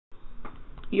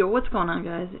Yo, what's going on,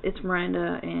 guys? It's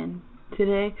Miranda, and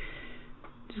today,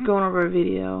 just going over a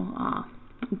video.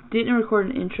 Didn't record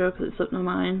an intro because it slipped my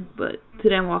mind, but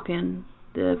today I'm walking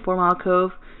the 4 Mile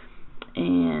Cove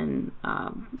and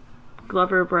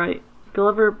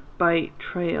Glover Bight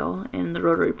Trail in the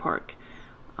Rotary Park.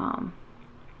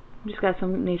 Just got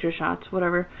some nature shots,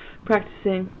 whatever.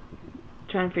 Practicing,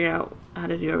 trying to figure out how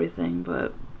to do everything,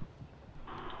 but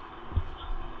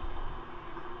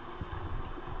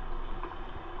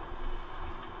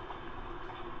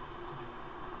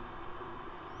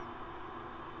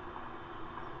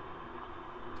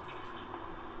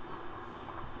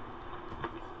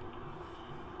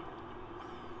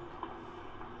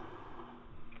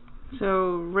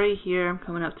so right here, I'm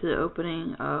coming up to the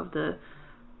opening of the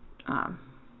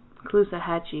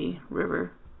Caloosahatchee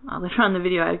River. Later on in the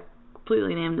video, I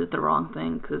completely named it the wrong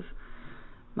thing because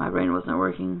my brain wasn't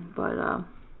working. But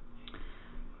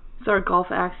it's our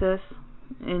Gulf access,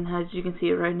 and as you can see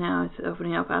it right now, it's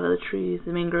opening up out of the trees,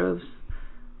 the mangroves.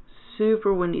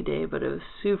 Super windy day, but it was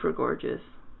super gorgeous.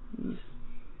 You just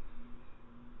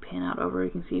pan out over, you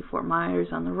can see Fort Myers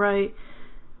on the right,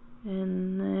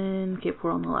 and then Cape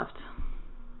Coral on the left.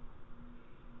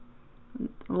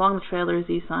 Along the trail there's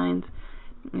these signs.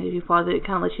 If you pause it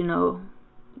kind of lets you know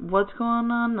what's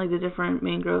going on, like the different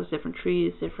mangroves, different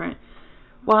trees, different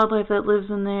wildlife that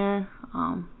lives in there.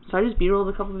 So I just b-rolled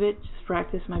a couple of it, just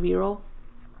practice my b-roll.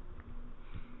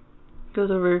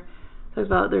 Goes over, talks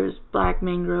about there's black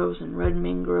mangroves and red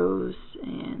mangroves,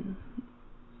 and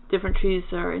different trees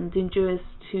are indigenous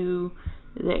to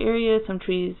the area. Some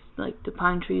trees, like the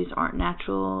pine trees, aren't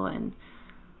natural, and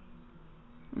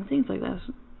things like that.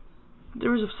 There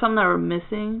was some that were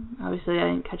missing. Obviously, I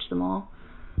didn't catch them all.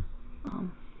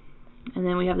 And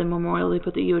then we have the memorial. They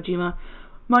put the Iwo Jima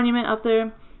monument up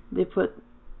there. They put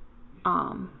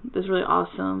this really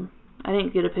awesome. I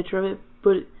didn't get a picture of it,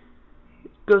 but it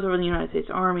goes over the United States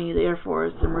Army, the Air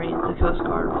Force, the Marines, the Coast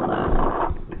Guard, all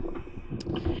that.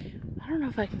 I don't know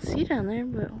if I can see down there,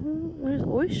 but there's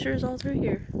oysters all through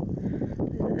here.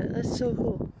 That's so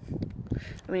cool.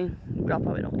 I mean, y'all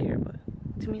probably don't care, but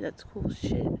to me, that's cool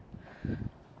shit.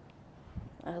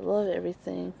 I love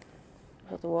everything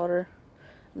about the water.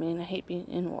 I mean, I hate being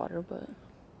in water, but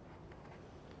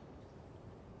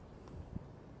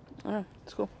I don't know,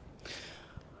 it's cool.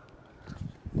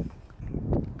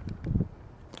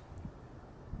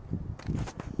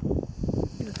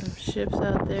 There's some ships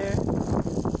out there.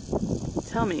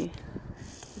 Tell me,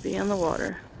 being on the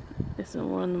water is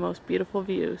one of the most beautiful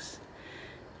views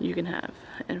you can have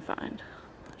and find.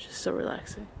 It's just so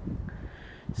relaxing.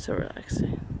 So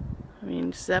relaxing. I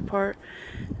mean, just that part,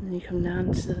 and then you come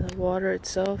down to the water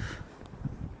itself.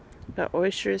 Got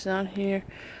oysters down here.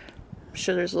 I'm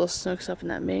sure there's little snooks up in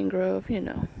that mangrove, you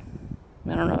know.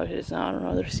 I don't know if it is now, I don't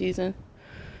know their season.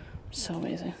 So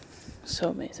amazing. So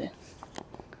amazing.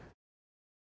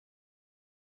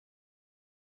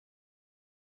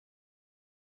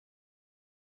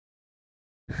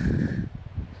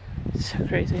 So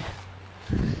crazy.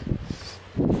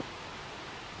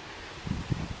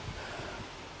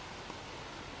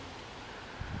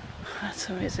 That's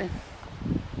amazing.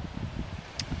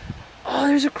 Oh,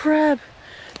 there's a crab.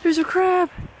 There's a crab.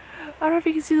 I don't know if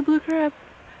you can see the blue crab.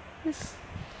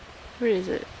 Where is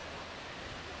it?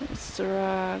 It's the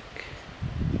rock.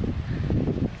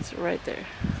 It's right there.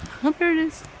 Oh, there it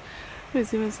is. Let me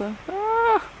see myself.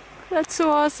 Oh, that's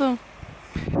so awesome.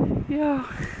 Yo.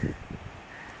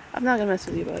 I'm not gonna mess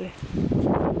with you, buddy.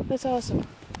 That's awesome.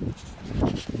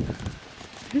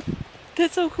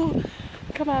 That's so cool.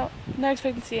 Come out, not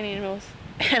expecting to see any animals,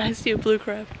 and I see a blue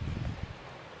crab.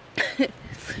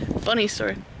 Funny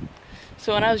story.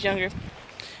 So when I was younger,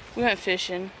 we went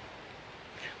fishing.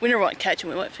 We never went catching,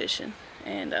 we went fishing.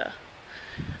 And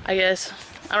I guess,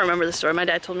 I don't remember the story, my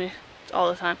dad told me all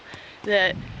the time,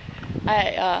 that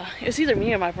it was either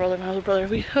me or my older brother,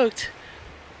 we hooked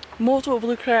multiple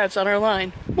blue crabs on our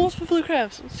line. Multiple blue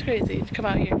crabs. It's crazy. Come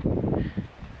out here.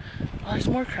 Oh, there's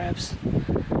more crabs.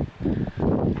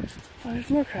 Oh, there's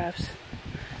more crabs.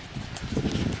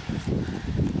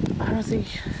 I don't think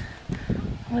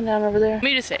I went down over there. Let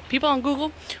me just say, people on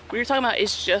Google, what you're talking about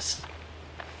is just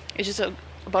a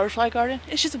butterfly garden.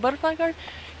 It's just a butterfly garden.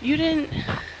 You didn't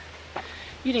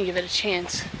give it a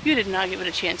chance. You did not give it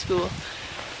a chance, Google.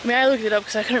 I mean, I looked it up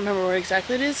because I couldn't remember where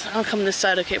exactly it is. I don't come this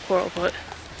side of Cape Coral, but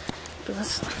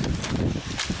let's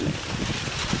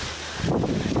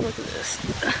look at this.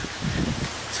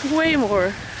 It's way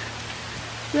more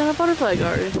than a butterfly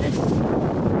garden. It's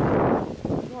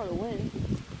more the wind,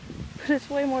 but it's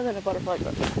way more than a butterfly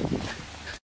garden.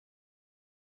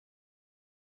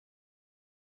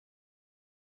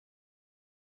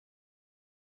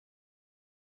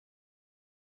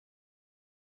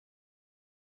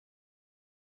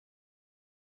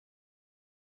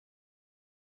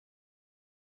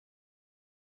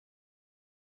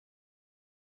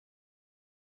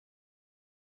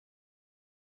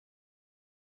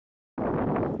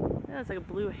 it's like a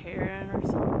blue heron or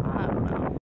something. I don't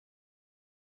know.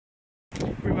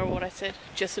 Remember what I said?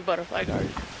 Just a butterfly garden.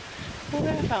 What did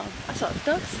I found? I saw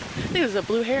ducks. I think it was a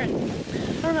blue heron.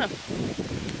 I don't know.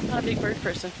 I'm not a big bird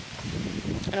person.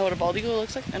 I know what a bald eagle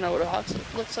looks like. I know what a hawk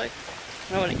looks like.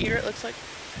 I know what an egret looks like.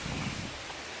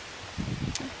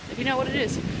 If you know what it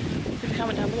is, leave a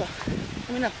comment down below.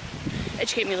 Let me know.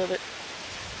 Educate me a little bit.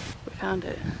 We found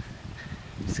it.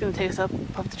 It's gonna take us up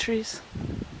the trees.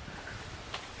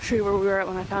 Tree where we were at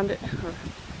when I found it, or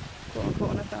quote unquote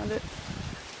when I found it.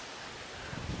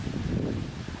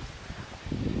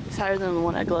 It's higher than the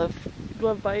one at Glove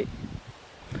Bite.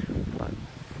 But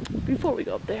before we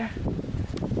go up there,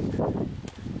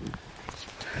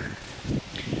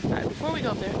 alright, before we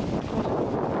go up there,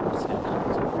 I'm just gonna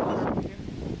come to water over here.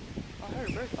 Oh, I heard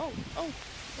a bird. Oh,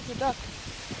 that's a duck.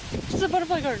 This is a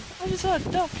butterfly garden. I just saw a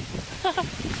duck.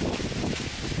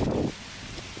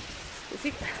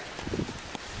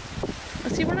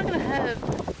 See, we're not gonna have.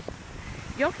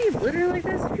 Y'all keep littering like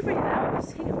this. If you bring it out,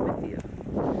 just take it with you.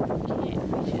 You can't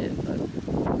reach it, but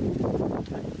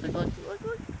look.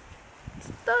 It's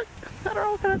a duck. I don't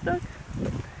know what kind of duck.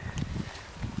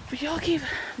 But y'all keep.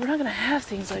 We're not gonna have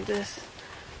things like this.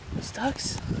 Those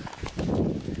ducks.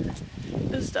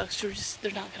 Those ducks are just.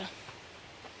 They're not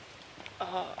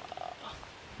gonna.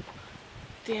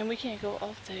 Damn, we can't go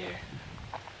up there.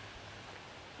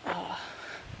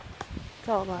 It's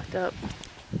all locked up.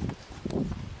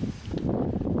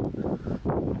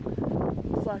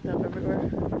 It's locked up everywhere.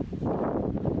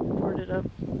 Boarded up.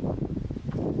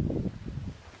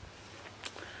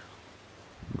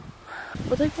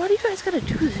 But like, why do you guys gotta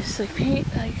do this? Like, paint,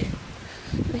 like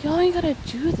y'all ain't gotta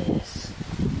do this.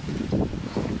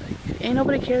 Like, ain't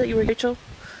nobody care that you were Rachel.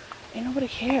 Ain't nobody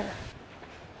care.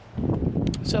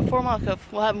 So 4 Mile Cove,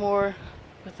 we'll have more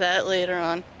with that later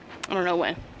on. I don't know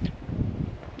when.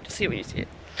 See when you see it.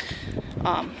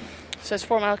 So it's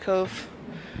 4 Mile Cove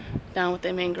down with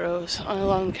the mangroves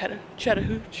along the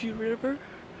Chattahoochee River.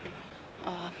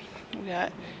 We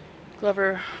got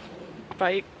Glover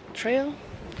Bite Trail.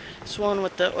 This one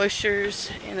with the oysters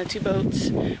and the 2 boats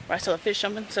where I saw the fish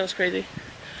jumping, so it's crazy.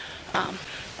 And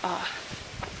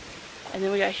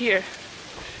then we got here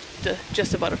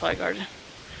just a butterfly garden.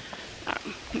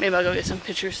 Maybe I'll go get some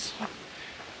pictures,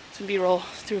 some B-roll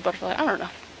through a butterfly. I don't know.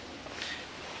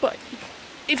 But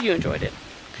if you enjoyed it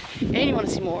and you want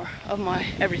to see more of my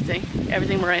everything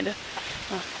Miranda,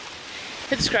 hit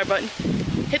the subscribe button,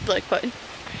 hit the like button,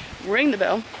 ring the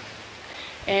bell,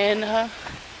 and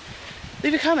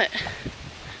leave a comment.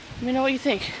 Let me know what you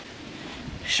think.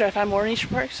 Should I find more nature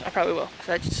parks? I probably will,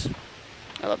 because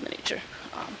I love the nature.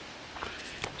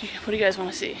 What do you guys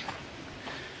want to see?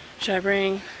 Should I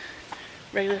bring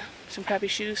some crappy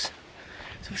shoes,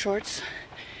 some shorts,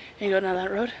 and go down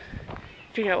that road?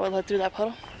 Figure out what led through that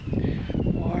puddle?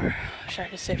 Or should I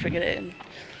just say forget it and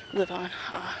live on?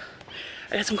 I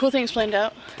got some cool things planned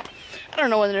out. I don't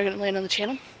know when they're going to land on the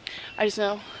channel. I just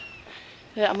know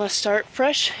that I'm going to start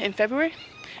fresh in February,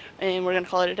 and we're going to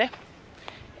call it a day.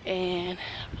 And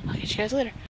I'll catch you guys later.